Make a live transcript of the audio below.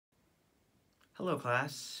Hello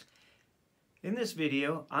class. In this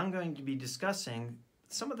video, I'm going to be discussing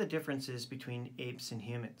some of the differences between apes and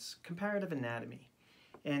humans, comparative anatomy.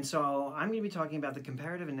 And so I'm going to be talking about the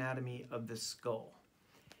comparative anatomy of the skull.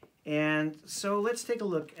 And so let's take a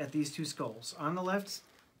look at these two skulls. On the left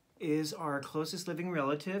is our closest living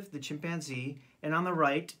relative, the chimpanzee, and on the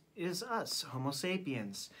right is us, Homo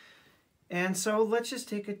sapiens. And so let's just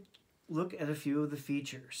take a look at a few of the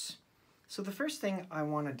features. So the first thing I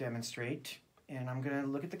want to demonstrate, and I'm going to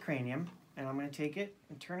look at the cranium, and I'm going to take it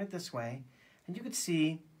and turn it this way, and you can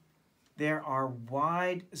see there are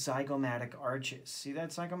wide zygomatic arches. See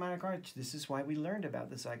that zygomatic arch? This is why we learned about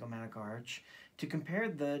the zygomatic arch, to compare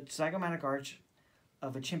the zygomatic arch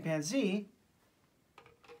of a chimpanzee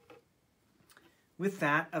with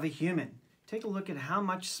that of a human. Take a look at how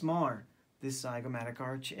much smaller this zygomatic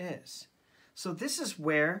arch is. So this is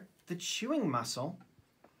where the chewing muscle,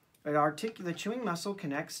 the chewing muscle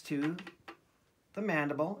connects to the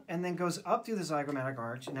mandible and then goes up through the zygomatic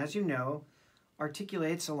arch, and as you know,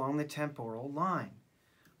 articulates along the temporal line.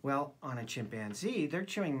 Well, on a chimpanzee, their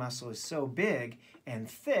chewing muscle is so big and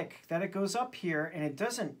thick that it goes up here, and it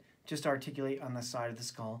doesn't just articulate on the side of the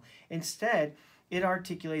skull. Instead, it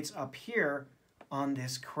articulates up here on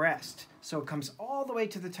this crest. So it comes all the way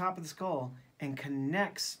to the top of the skull and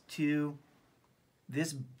connects to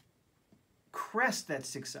this crest that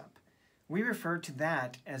sticks up. We refer to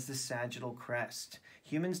that as the sagittal crest.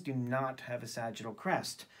 Humans do not have a sagittal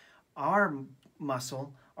crest. Our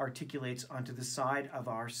muscle articulates onto the side of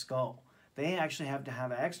our skull. They actually have to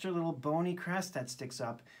have an extra little bony crest that sticks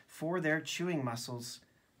up for their chewing muscles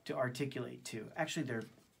to articulate to. Actually,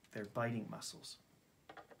 they're biting muscles.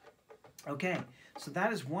 Okay, so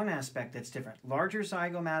that is one aspect that's different. Larger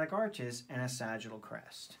zygomatic arches and a sagittal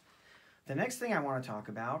crest. The next thing I want to talk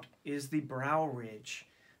about is the brow ridge.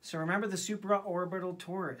 So remember the supraorbital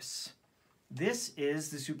torus. This is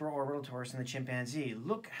the supraorbital torus in the chimpanzee.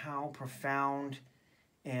 Look how profound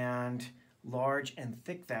and large and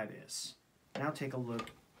thick that is. Now take a look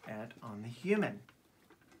at on the human.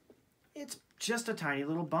 It's just a tiny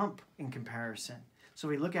little bump in comparison. So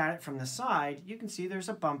we look at it from the side, you can see there's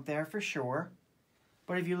a bump there for sure.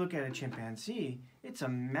 But if you look at a chimpanzee, it's a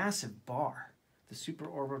massive bar. The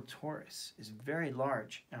supraorbital torus is very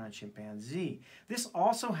large on a chimpanzee. This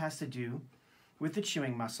also has to do with the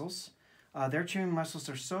chewing muscles. Their chewing muscles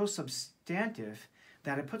are so substantive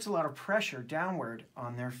that it puts a lot of pressure downward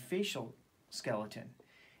on their facial skeleton.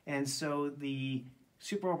 And so the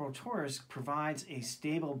supraorbital torus provides a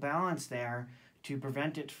stable balance there to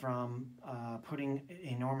prevent it from putting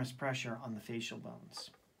enormous pressure on the facial bones.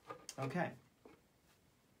 Okay.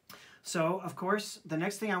 So, of course, the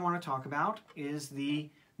next thing I want to talk about is the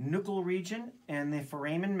nuchal region and the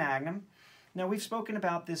foramen magnum. Now, we've spoken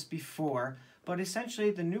about this before, but essentially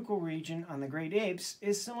the nuchal region on the great apes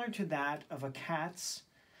is similar to that of a cat's.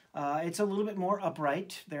 It's a little bit more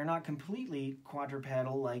upright. They're not completely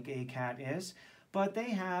quadrupedal like a cat is, but they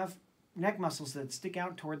have neck muscles that stick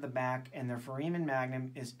out toward the back, and their foramen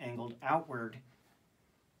magnum is angled outward.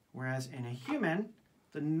 Whereas in a human,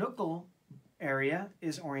 the nuchal area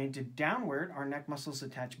is oriented downward. Our neck muscles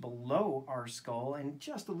attach below our skull and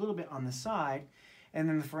just a little bit on the side. And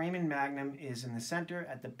then the foramen magnum is in the center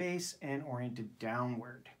at the base and oriented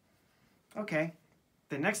downward. Okay,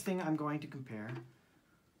 the next thing I'm going to compare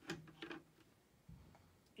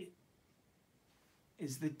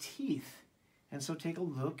is the teeth. And so take a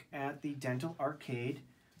look at the dental arcade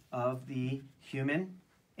of the human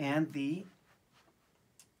and the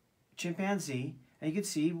chimpanzee. And you can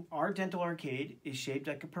see our dental arcade is shaped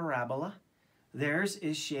like a parabola. Theirs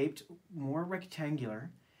is shaped more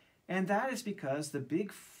rectangular. And that is because the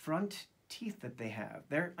big front teeth that they have,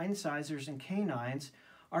 their incisors and canines,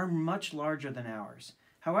 are much larger than ours.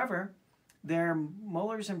 However, their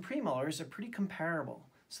molars and premolars are pretty comparable.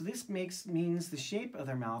 So this means the shape of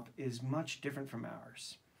their mouth is much different from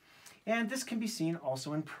ours. And this can be seen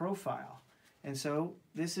also in profile. And so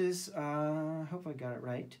this is, I hope I got it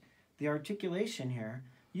right, the articulation here.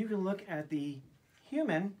 You can look at the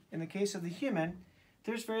human. In the case of the human,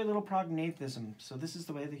 there's very little prognathism. So this is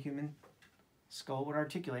the way the human skull would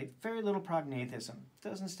articulate. Very little prognathism.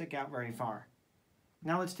 Doesn't stick out very far.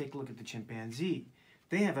 Now let's take a look at the chimpanzee.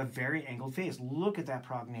 They have a very angled face. Look at that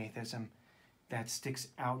prognathism that sticks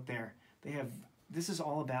out there. This is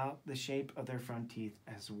all about the shape of their front teeth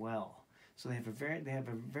as well. So they have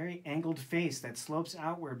a very angled face that slopes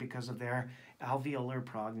outward because of their alveolar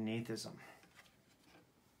prognathism.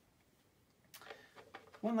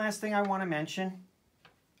 One last thing I want to mention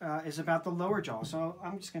is about the lower jaw. So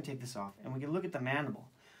I'm just going to take this off, and we can look at the mandible.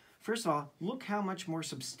 First of all, look how much more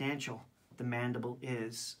substantial the mandible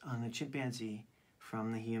is on the chimpanzee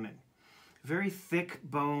from the human. Very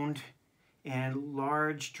thick-boned and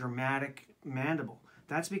large, dramatic mandible.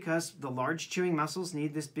 That's because the large chewing muscles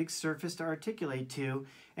need this big surface to articulate to,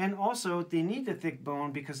 and also they need the thick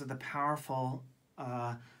bone because of the powerful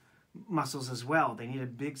muscles as well. They need a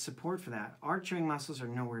big support for that. Our chewing muscles are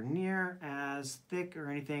nowhere near as thick or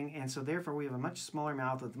anything, and so therefore we have a much smaller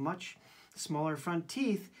mouth with much smaller front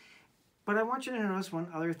teeth. But I want you to notice one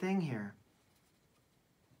other thing here.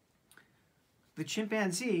 The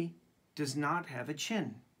chimpanzee does not have a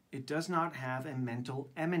chin. It does not have a mental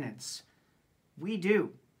eminence. We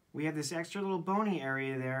do. We have this extra little bony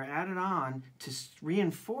area there added on to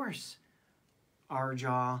reinforce our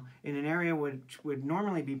jaw in an area which would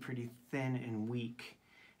normally be pretty thin and weak.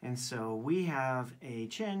 And so we have a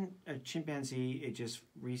chimpanzee, it just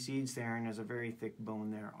recedes there and there's a very thick bone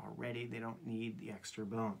there already. They don't need the extra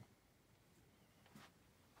bone.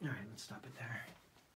 All right, let's stop it there.